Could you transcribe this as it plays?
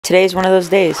Today's one of those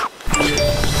days.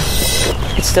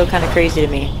 It's still kind of crazy to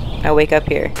me. I wake up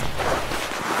here.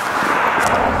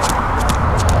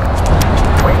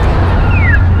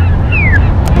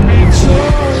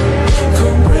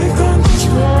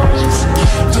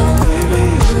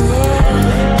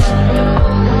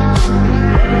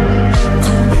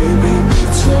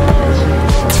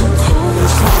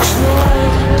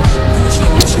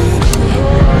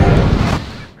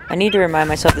 I need to remind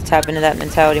myself to tap into that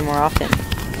mentality more often.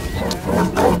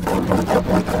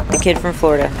 The kid from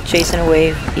Florida, chasing a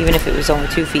wave, even if it was only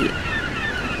 2 feet.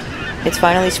 It's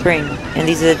finally spring, and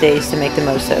these are the days to make the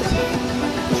most of.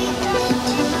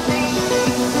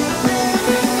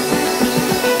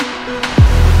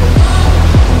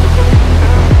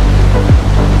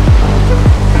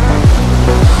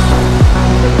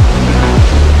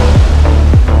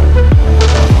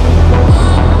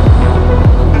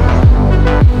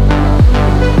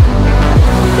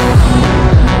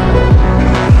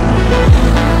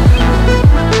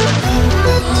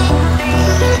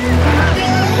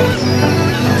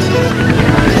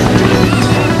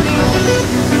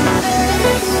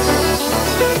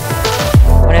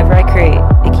 Whenever I create,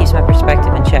 it keeps my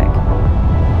perspective in check.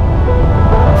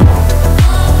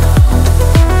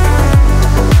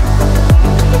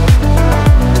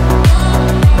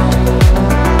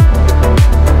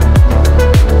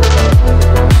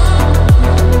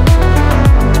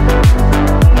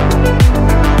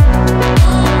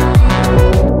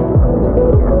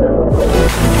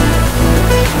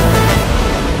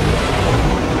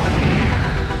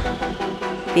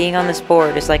 Being on this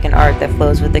board is like an art that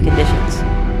flows with the conditions.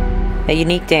 A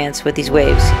unique dance with these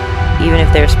waves, even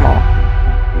if they're small.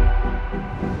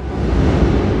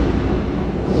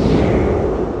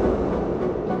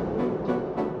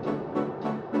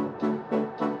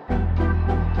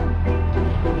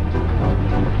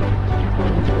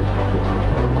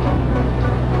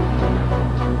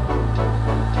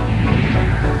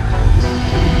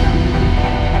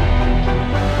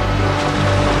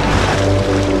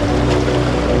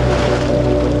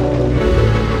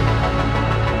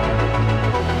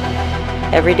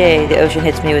 Every day, the ocean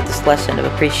hits me with this lesson of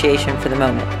appreciation for the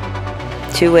moment.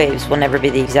 2 waves will never be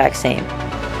the exact same.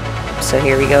 So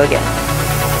here we go again.